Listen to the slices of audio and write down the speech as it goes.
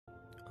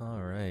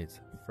Alright,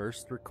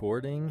 first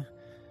recording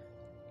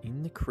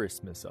in the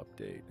Christmas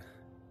update.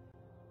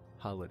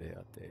 Holiday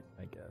update,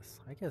 I guess.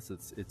 I guess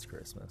it's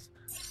Christmas.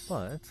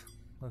 But,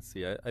 let's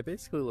see, I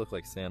basically look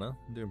like Santa.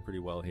 I'm doing pretty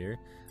well here.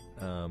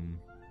 I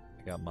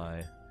got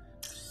my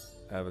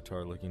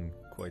avatar looking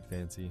quite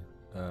fancy.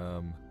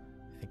 I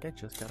think I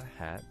just got a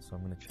hat, so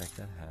I'm gonna check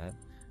that hat.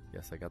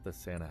 Yes, I got the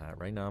Santa hat.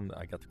 Right now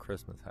I got the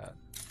Christmas hat.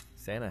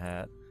 Santa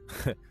hat,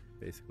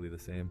 basically the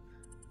same.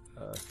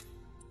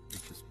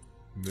 It just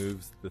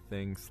moves the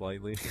thing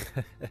slightly.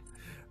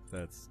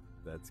 that's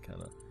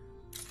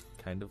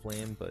kind of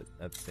lame, but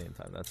at the same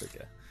time that's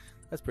okay.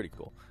 That's pretty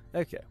cool.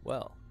 Okay,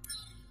 well,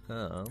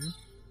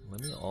 let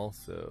me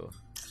also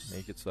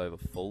make it so I have a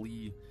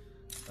fully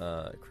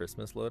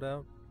Christmas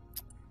loadout.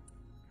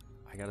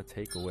 I gotta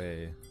take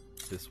away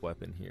this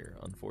weapon here,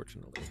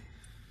 unfortunately,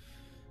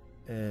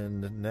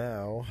 and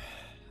now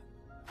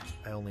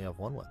I only have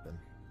one weapon,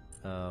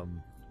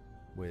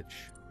 which,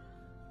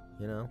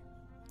 you know,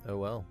 oh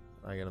well,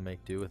 I gotta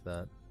make do with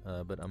that.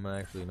 But I'm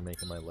actually gonna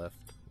make it my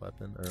left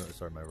weapon, or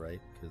sorry, my right,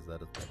 because that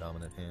is my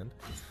dominant hand.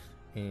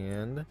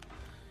 And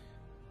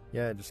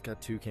yeah, I just got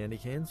two candy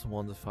canes.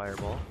 One's a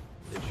fireball.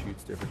 It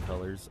shoots different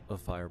colors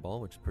of fireball,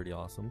 which is pretty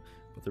awesome.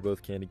 But they're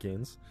both candy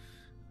canes,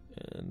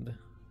 and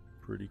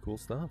pretty cool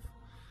stuff.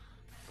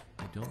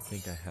 I don't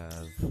think I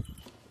have.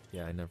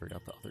 Yeah, I never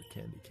got the other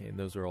candy cane.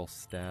 Those are all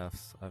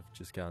staffs. I've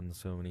just gotten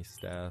so many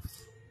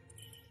staffs.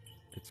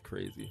 It's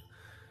crazy.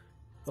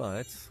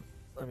 But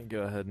let me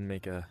go ahead and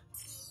make a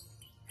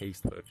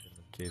haste potion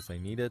in case I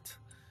need it.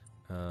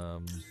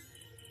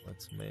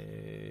 Let's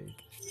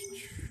make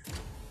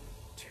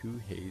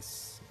 2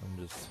 hastes. I'm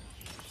just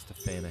a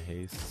fan of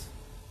hastes.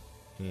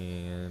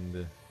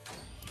 And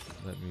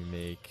let me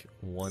make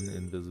 1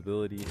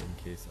 invisibility in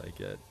case I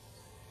get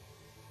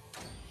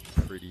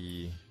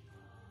pretty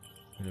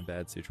in a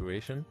bad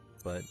situation.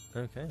 But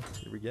okay,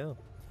 here we go.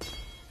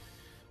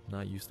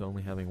 Not used to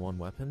only having 1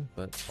 weapon,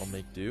 but I'll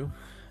make do.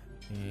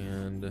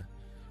 And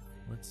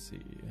let's see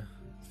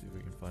if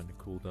we can find a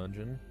cool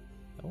dungeon.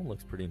 That one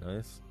looks pretty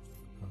nice.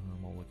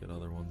 I'll look at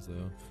other ones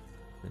though.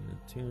 In the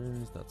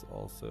tombs, that's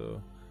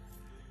also,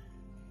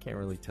 can't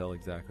really tell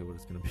exactly what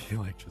it's going to be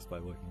like just by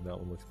looking. That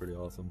one looks pretty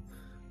awesome.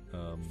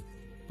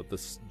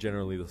 But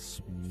generally the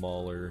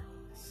smaller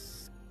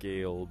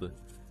scaled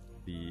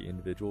the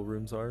individual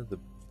rooms are, the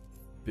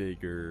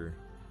bigger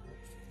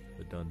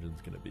the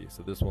dungeon's going to be.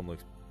 So this one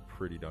looks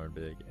pretty darn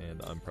big,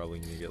 and I'm probably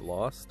going to get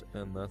lost,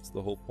 and that's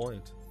the whole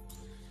point.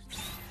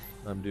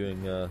 I'm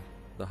doing the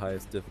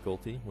highest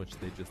difficulty, which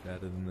they just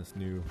added in this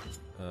new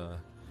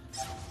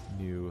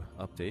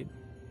update.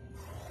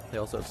 They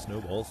also have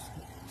snowballs,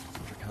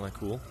 which are kind of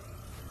cool.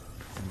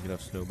 And you can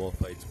have snowball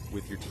fights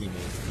with your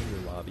teammates in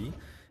your lobby,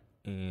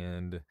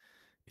 and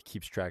it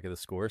keeps track of the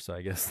score, so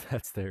I guess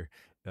that's their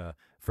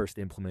first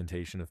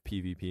implementation of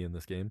PvP in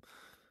this game.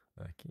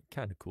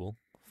 Kind of cool.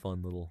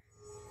 Fun little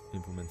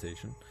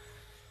implementation.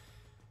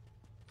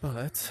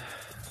 But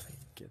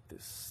get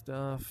this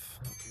stuff.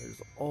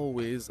 There's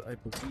always, I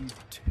believe,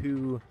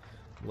 2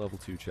 level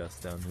 2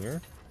 chests down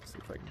here. See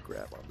if I can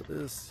grab onto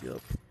this.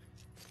 Yep.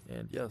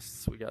 And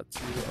yes, we got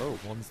 2. Oh,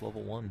 one's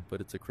level 1,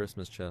 but it's a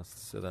Christmas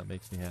chest, so that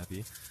makes me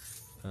happy.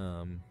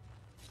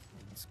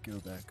 Let's go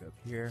back up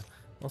here.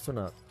 I'm also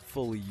not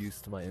fully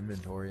used to my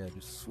inventory. I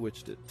just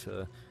switched it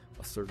to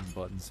a certain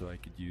button so I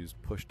could use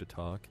push to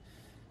talk.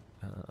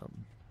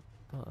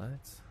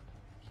 But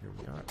here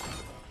we are.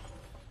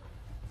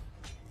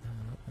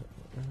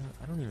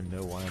 I don't even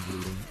know why I'm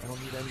looting. I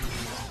don't need any.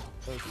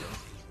 Okay,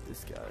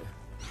 this guy.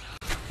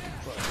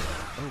 But,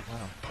 oh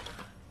wow.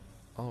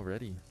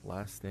 Already,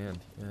 last stand,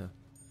 yeah.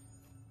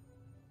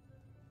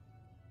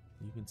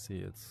 You can see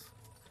it's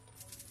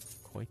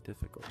quite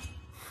difficult.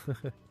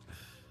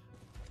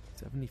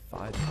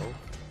 75 health?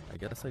 I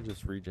guess I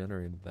just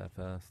regenerated that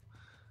fast.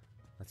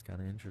 That's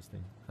kind of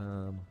interesting.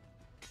 Here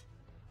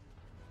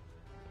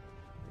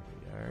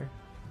we are.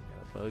 We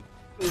got a bug.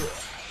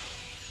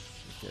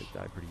 This guy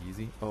died pretty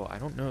easy. Oh, I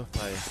don't know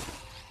if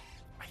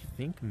I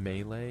think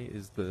melee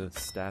is the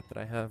stat that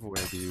I have where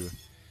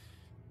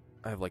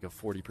I have like a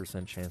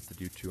 40% chance to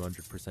do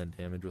 200%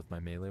 damage with my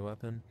melee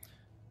weapon,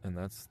 and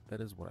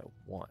that is what I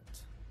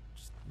want.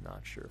 Just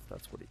not sure if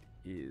that's what it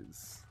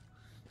is.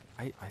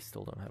 I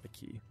still don't have a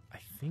key. I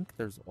think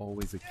there's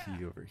always a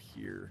key over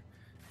here.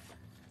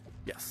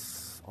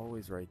 Yes,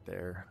 always right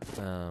there.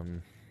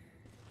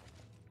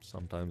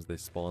 Sometimes they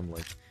spawn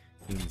like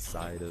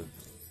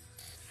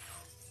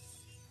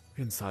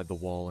inside the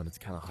wall, and it's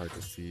kind of hard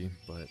to see,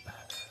 but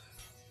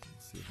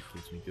let's see if it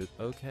gives me good.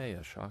 Okay, a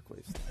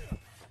shockwave staff.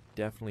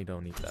 Definitely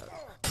don't need that.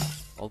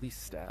 All these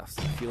staffs.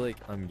 I feel like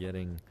I'm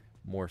getting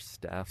more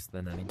staffs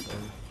than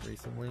anything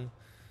recently,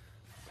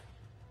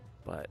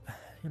 but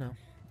you know,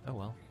 oh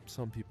well.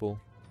 Some people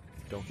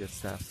don't get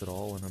staffs at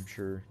all, and I'm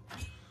sure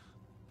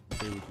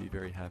they would be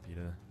very happy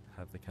to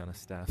have the kind of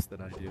staffs that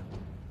I do.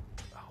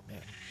 Oh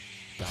man,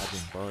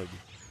 dodging bug.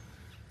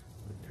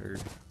 The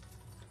turd.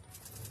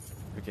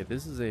 Okay,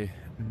 this is a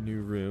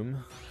new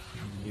room,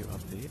 new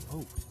update.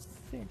 Oh,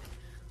 sick.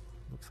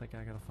 Looks like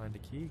I gotta find a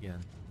key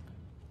again.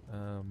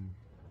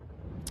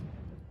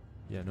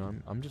 Yeah, no,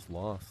 I'm just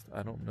lost.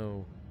 I don't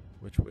know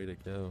which way to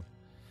go.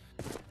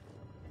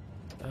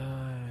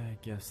 I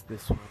guess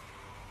this one.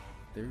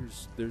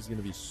 There's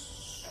gonna be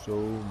so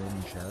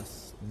many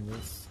chests in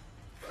this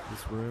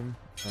room,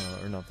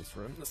 or not this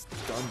room, this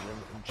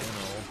dungeon in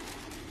general.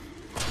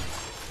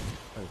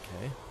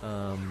 Okay.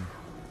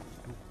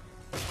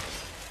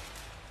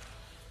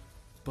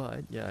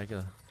 But yeah, I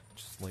gotta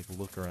just like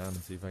look around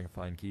and see if I can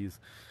find keys.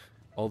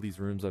 All these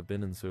rooms I've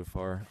been in so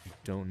far, I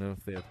don't know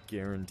if they have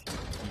guaranteed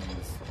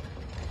keys.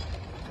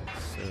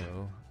 So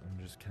I'm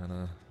just kind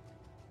of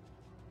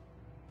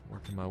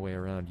working my way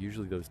around.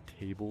 Usually those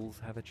tables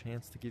have a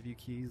chance to give you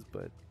keys,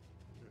 but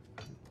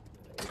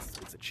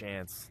it's a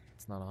chance.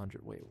 It's not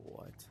 100. Wait,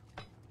 what?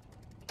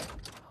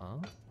 Huh?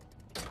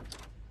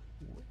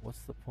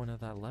 What's the point of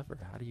that lever?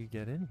 How do you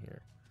get in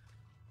here?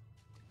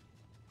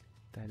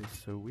 That is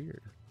so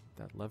weird.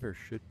 That lever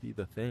should be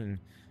the thing.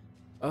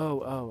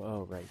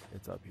 Oh, right.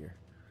 It's up here.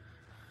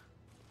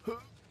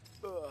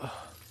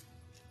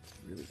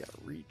 Really gotta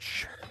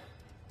reach.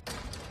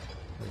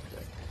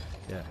 Okay.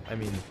 Yeah, I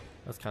mean,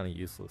 that's kind of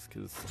useless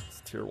because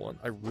it's tier 1.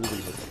 I really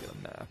hope I get a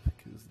map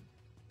because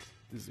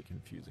this is a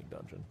confusing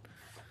dungeon.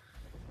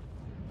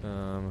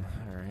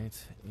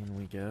 Alright, in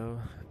we go.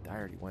 I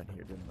already went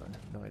here, didn't I?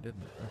 No, I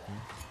didn't. Okay.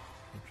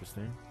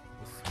 Interesting.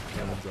 This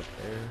cannon's up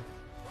there.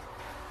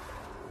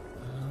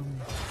 Oh.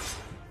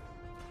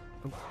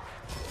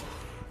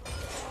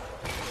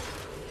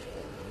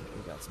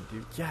 We got some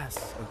dude.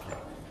 Yes! Okay.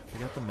 We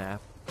got the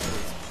map. That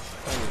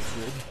was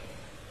good.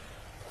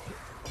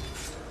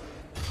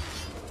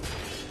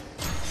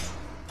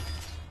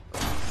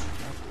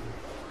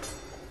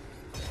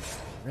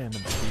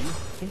 Random key. I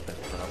think that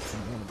dropped from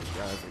one of the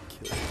guys I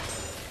killed.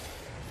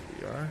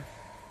 Here we are.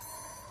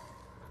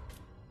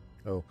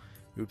 Oh,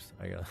 oops.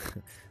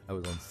 I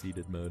was on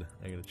seated mode.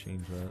 I gotta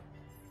change that.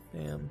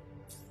 Damn.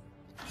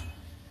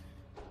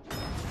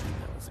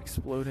 That was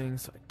exploding,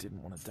 so I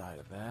didn't want to die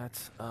to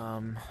that.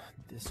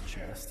 This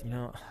chest, you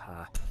know,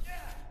 I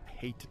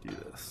hate to do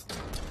this.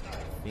 I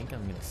think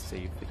I'm gonna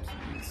save the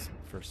keys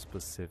for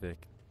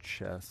specific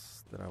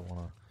chests that I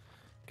want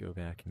to go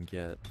back and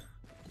get.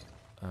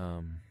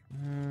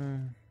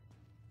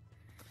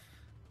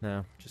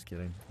 No, just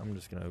kidding. I'm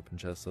just gonna open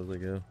chests as I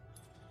go,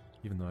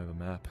 even though I have a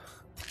map.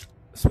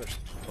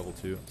 Especially level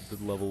 2. The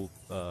level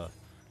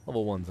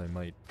 1s I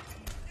might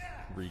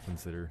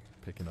reconsider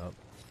picking up.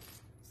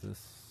 Is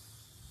this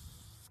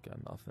got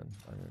nothing?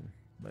 I mean,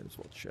 might as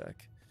well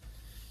check.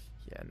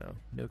 Yeah,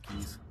 no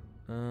keys.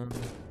 Maybe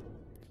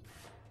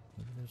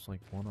there's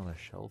like one on a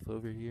shelf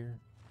over here.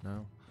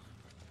 No.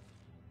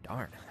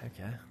 Darn.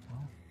 Okay.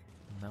 Well,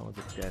 that was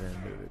a dead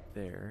end over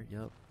there.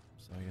 Yep.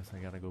 So I guess I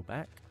gotta go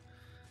back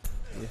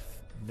with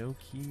no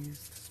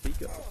keys to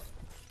speak of.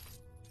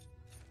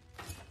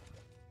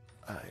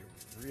 I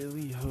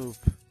really hope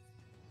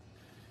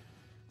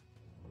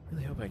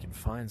I can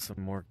find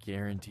some more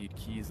guaranteed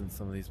keys in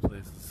some of these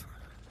places.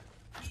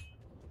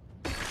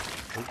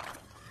 Oh,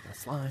 got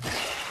slime.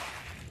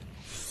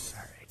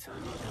 Alright.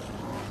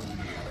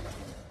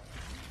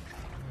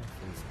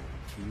 There's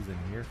keys in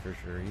here for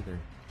sure either.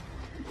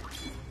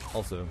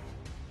 Also,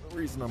 the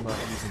reason I'm not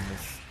using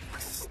this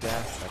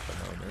stash at the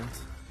moment,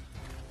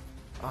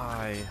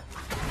 I'm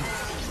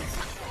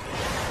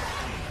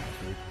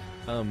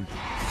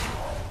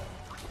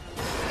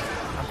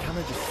kind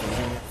of just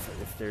saving it for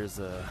if there's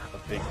a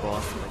big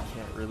boss that I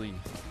can't really,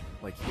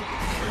 like, hit.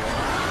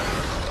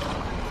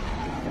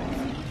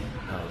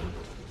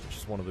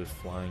 Just one of those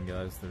flying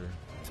guys that are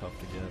tough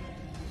to get.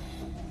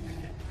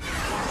 I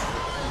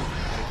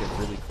get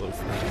really close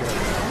to that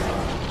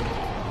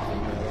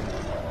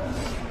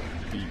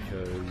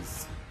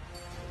because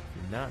if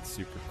you're not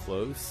super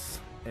close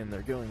and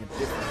they're going a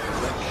different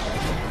direction.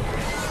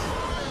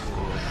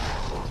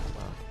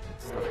 Wow,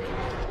 it's stuck.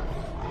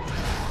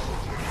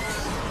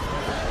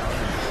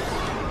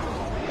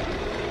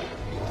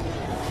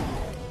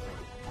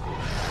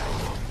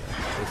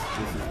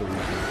 This is the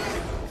reason.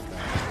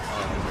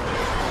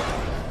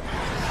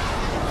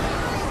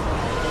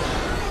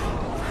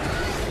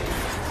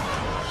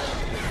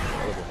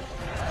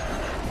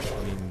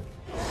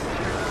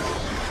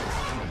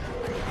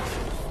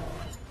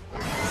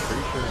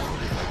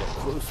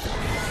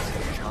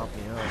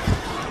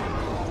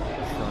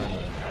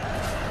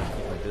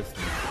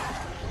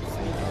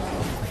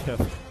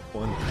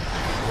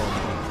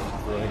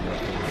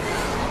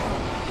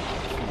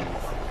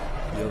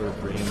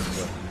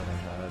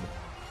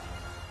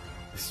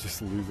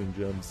 Losing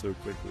gems so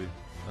quickly.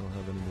 I don't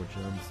have any more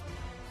gems.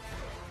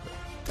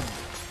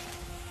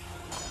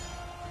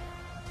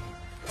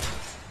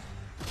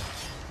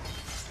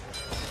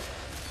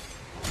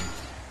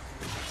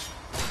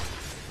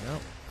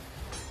 Nope.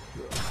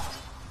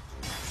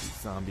 These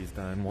zombies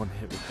dying one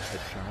hit with the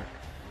headshot.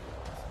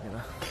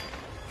 Yeah.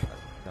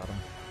 Got him.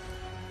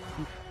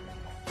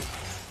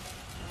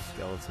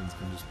 Skeletons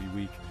can just be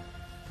weak.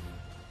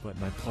 But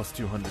my plus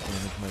 200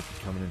 damage might be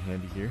coming in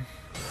handy here.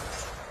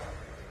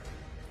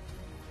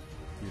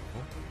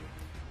 Beautiful.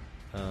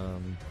 Do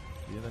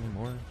you have any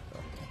more?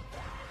 Oh.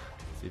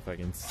 See if I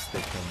can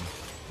stick him.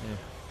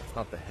 It's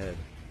not the head.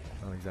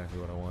 Not exactly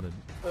what I wanted.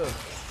 Ugh.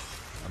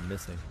 I'm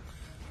missing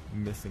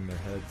their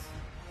heads.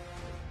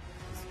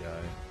 This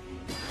guy.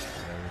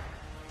 Whatever.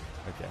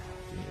 Okay,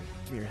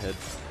 give me your head.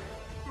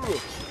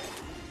 Ugh.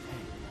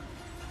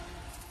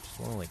 Just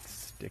want to like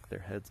stick their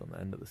heads on the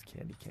end of this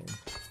candy cane.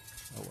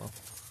 Oh well.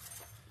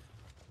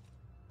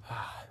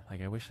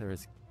 Like I wish there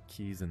was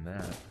keys in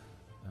that.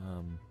 I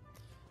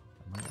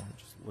might want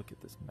to just look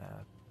at this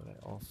map, but I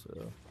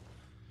also,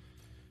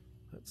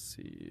 let's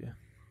see.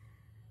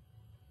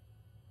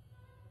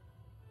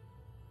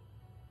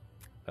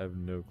 I have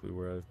no clue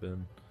where I've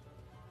been.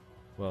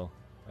 Well,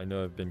 I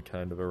know I've been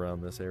kind of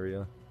around this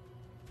area,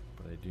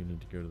 but I do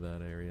need to go to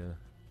that area.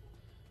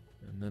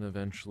 And then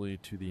eventually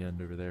to the end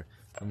over there.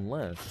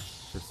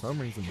 Unless, for some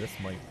reason, this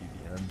might be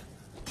the end.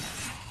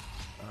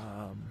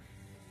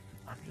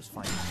 I'm just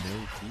finding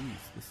no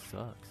keys. This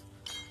sucks.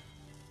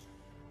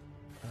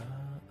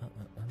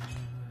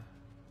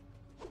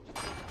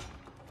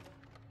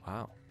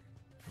 Wow.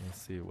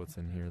 Let's see what's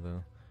in here,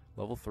 though.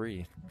 Level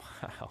 3.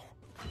 Wow.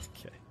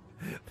 Okay.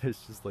 There's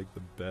just like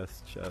the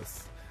best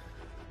chests.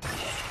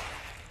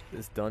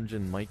 This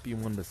dungeon might be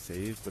one to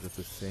save, but at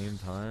the same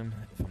time,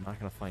 if I'm not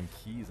going to find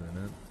keys in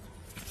it,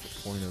 what's the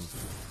point of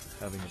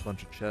having a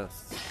bunch of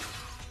chests?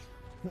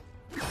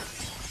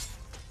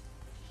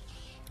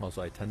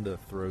 Also, I tend to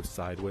throw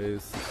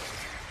sideways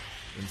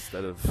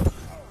instead of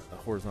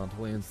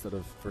horizontally instead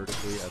of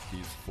vertically at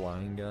these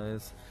flying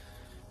guys,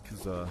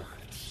 because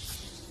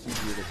it's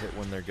easier to hit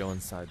when they're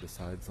going side to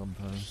side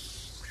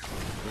sometimes.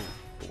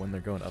 But when they're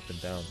going up and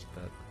down,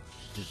 that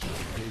is the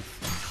case.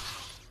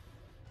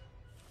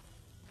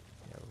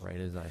 Yeah, right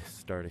as I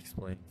start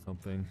explaining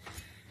something,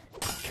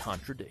 it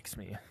contradicts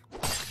me.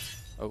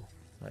 Oh,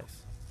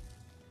 nice.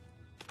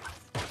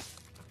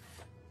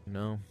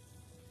 No.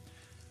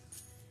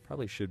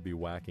 Probably should be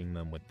whacking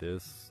them with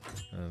this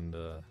and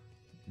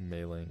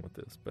meleeing with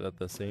this, but at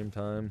the same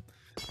time,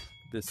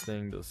 this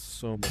thing does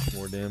so much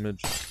more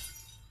damage.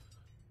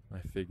 I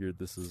figured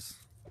this is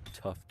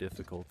tough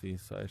difficulty,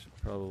 so I should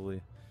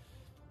probably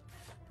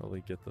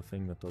get the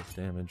thing that does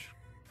damage.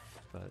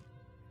 But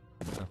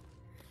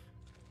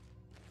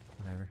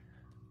whatever.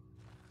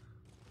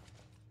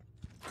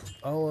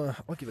 I'll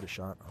give it a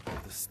shot. I'll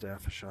give this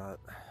staff a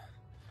shot.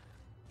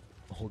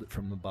 I'll hold it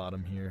from the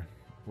bottom here,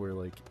 where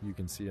like you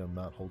can see I'm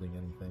not holding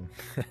anything.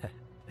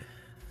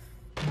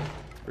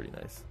 It's pretty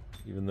nice.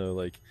 Even though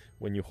like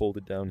when you hold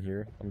it down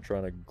here, I'm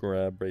trying to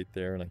grab right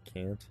there and I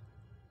can't.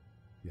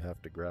 You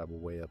have to grab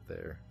way up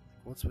there.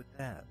 What's with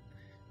that?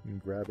 You can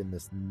grab in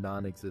this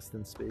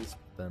non-existent space,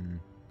 but then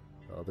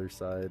the other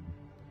side,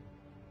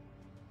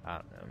 I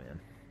don't know, man.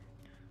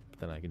 But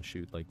then I can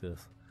shoot like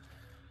this.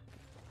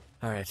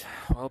 Alright,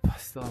 well, I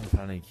still haven't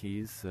found any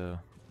keys, so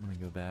I'm gonna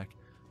go back.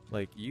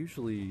 Like,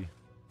 usually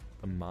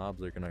the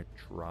mobs are gonna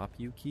drop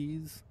you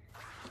keys.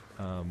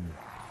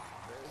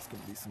 There's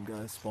gonna be some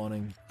guys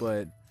spawning,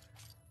 but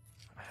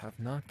I have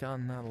not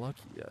gotten that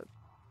lucky yet.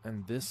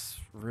 And this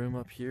room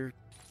up here,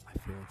 I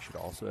feel like should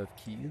also have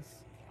keys,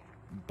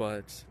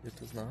 but it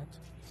does not.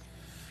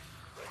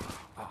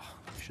 Ah,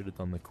 I should have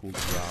done the cool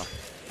drop.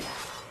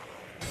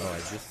 Oh, I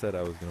just said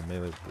I was gonna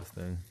melee with this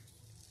thing.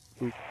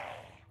 Oop.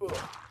 Ugh.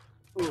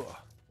 Ugh.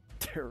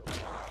 Terrible.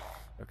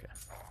 Okay.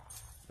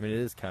 I mean, it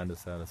is kind of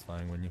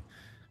satisfying when you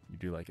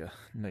do like a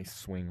nice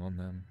swing on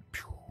them,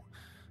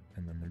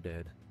 and then they're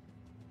dead.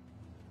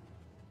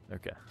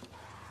 Okay.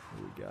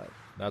 What we got?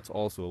 That's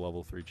also a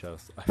level 3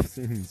 chest. I've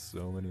seen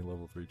so many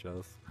level 3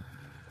 chests.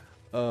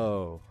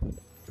 Oh,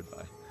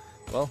 goodbye.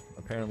 Well,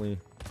 apparently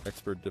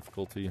expert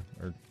difficulty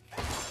or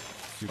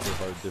super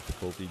hard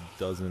difficulty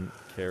doesn't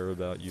care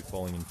about you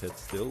falling in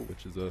pits still,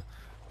 which is a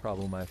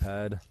problem I've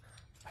had.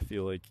 I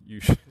feel like you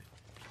should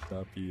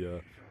not be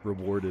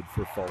rewarded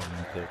for falling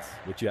in pits,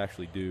 which you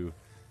actually do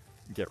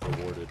get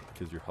rewarded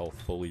because your health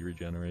fully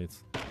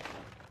regenerates.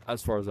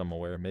 As far as I'm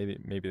aware, maybe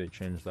they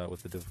changed that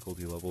with the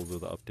difficulty levels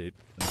of the update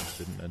and just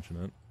didn't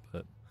mention it,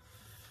 but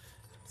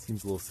it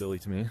seems a little silly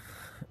to me.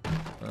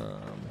 There's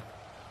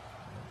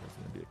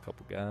gonna be a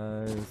couple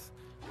guys.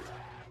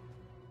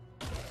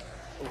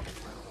 Oh.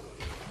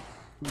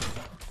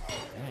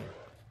 Dang.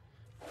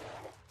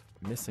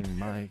 Missing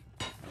my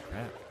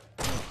crap.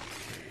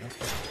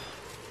 Okay.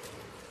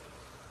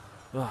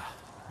 Ugh,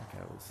 that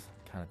guy was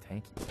kind of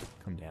tanky.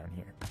 Come down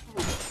here.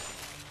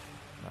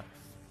 Nice.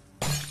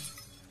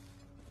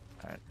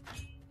 Alright.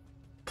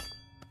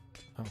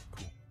 Oh,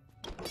 cool.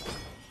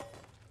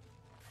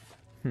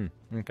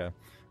 Okay.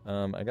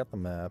 I got the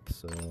map,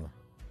 so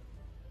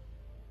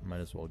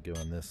might as well go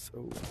in this.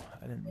 Oh,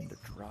 I didn't mean to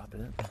drop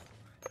it.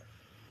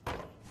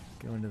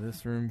 Go into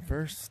this room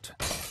first.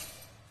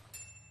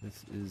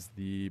 This is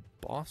the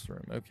boss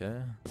room.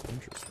 Okay,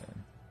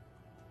 interesting.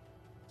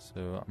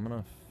 So I'm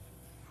gonna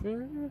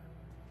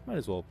might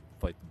as well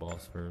fight the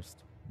boss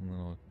first, and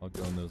then I'll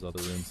go in those other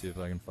rooms, see if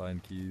I can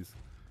find keys.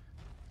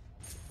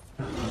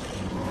 Oh.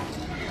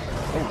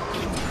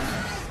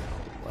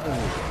 Wow.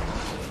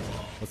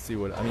 Let's see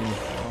what I mean.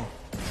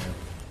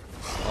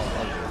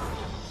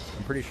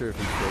 I'm pretty sure if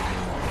he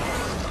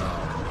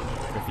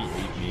if he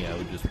ate me, I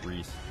would just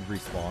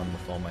respawn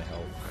with all my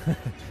health.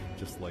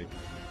 Just like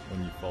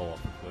when you fall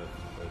off a cliff,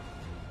 but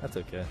that's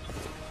okay.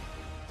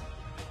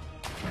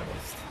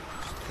 Just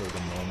killed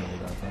him normally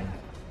that time.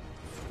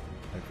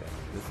 Okay,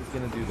 this is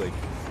gonna do like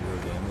 0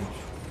 damage.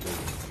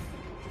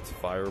 It's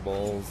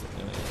fireballs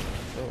and oh,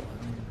 I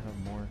don't even have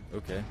more.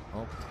 Okay,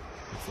 well,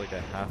 looks like I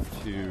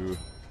have to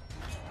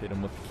hit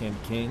him with the candy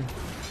cane.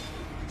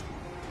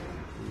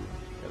 Ooh,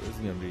 yeah, this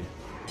is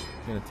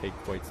gonna take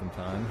quite some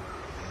time.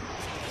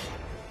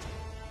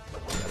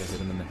 Gotta hit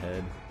him in the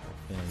head,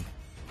 I think.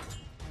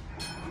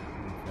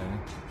 Okay.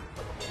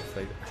 Looks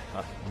like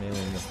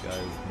mailing this guy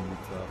is gonna be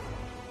tough.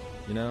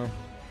 You know,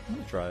 I'm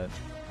gonna try it.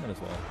 Might as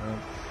well,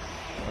 right?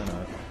 Why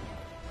not?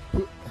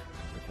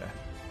 Okay.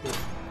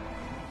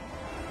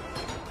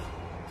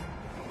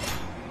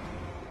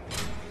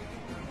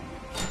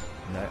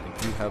 And I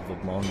do have the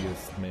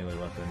longest melee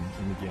weapon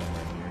in the game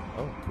right here.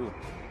 Oh, cool.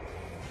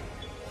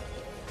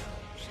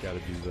 Just gotta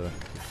do the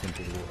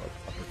simple little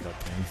uppercut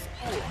things.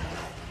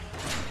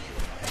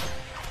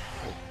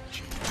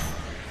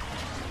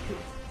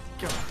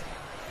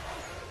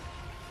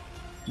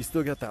 You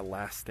still got that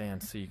last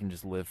stance, so you can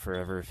just live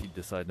forever if you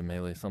decide to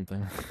melee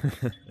something.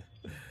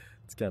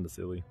 It's kind of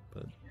silly,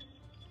 but,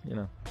 you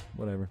know,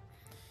 whatever.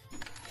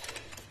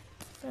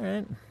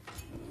 Alright.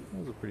 That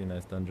was a pretty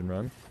nice dungeon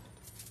run.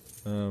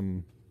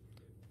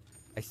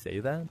 I say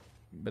that,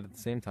 but at the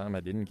same time,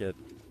 I didn't get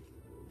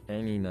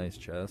any nice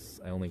chests.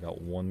 I only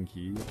got 1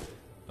 key.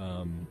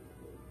 I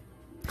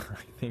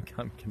think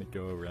I'm gonna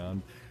go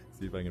around,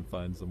 see if I can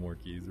find some more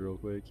keys real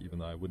quick, even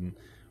though I wouldn't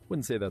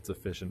say that's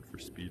efficient for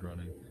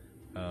speedrunning.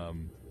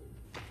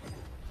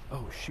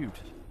 Oh shoot.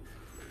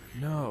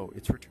 No,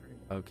 it's returning.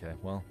 Okay,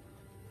 well,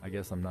 I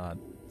guess I'm not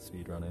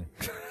speedrunning,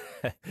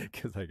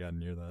 because I got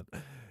near that.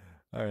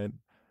 Alright.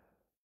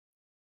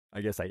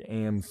 I guess I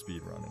am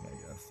speedrunning, I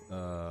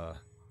guess.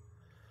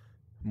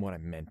 What I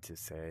meant to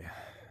say.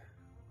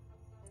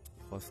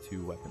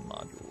 +2 weapon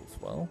modules.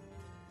 Well,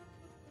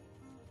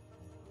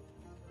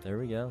 there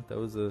we go. That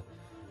was it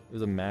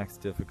was a max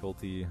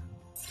difficulty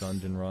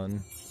dungeon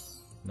run.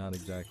 Not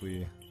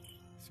exactly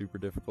super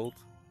difficult.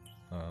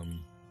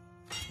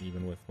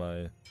 Even with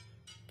my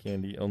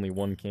only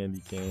 1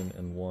 candy cane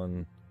and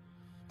one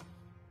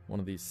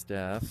of these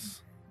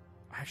staffs.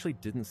 I actually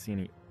didn't see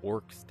any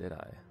orcs, did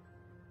I?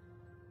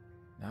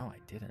 No, I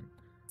didn't.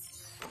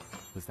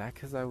 Was that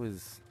because I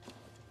was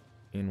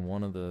in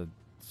one of the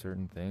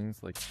certain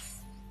things? Like,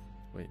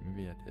 wait,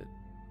 maybe I did.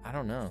 I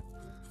don't know.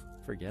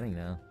 Forgetting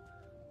now.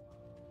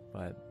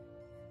 But,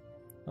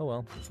 oh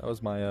well. That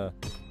was my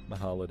my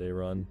holiday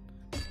run.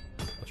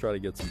 I'll try to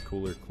get some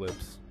cooler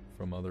clips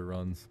from other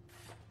runs.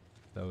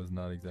 That was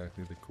not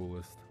exactly the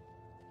coolest.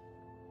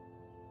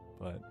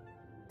 But,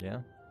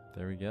 yeah,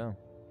 there we go.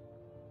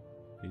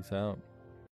 Peace out.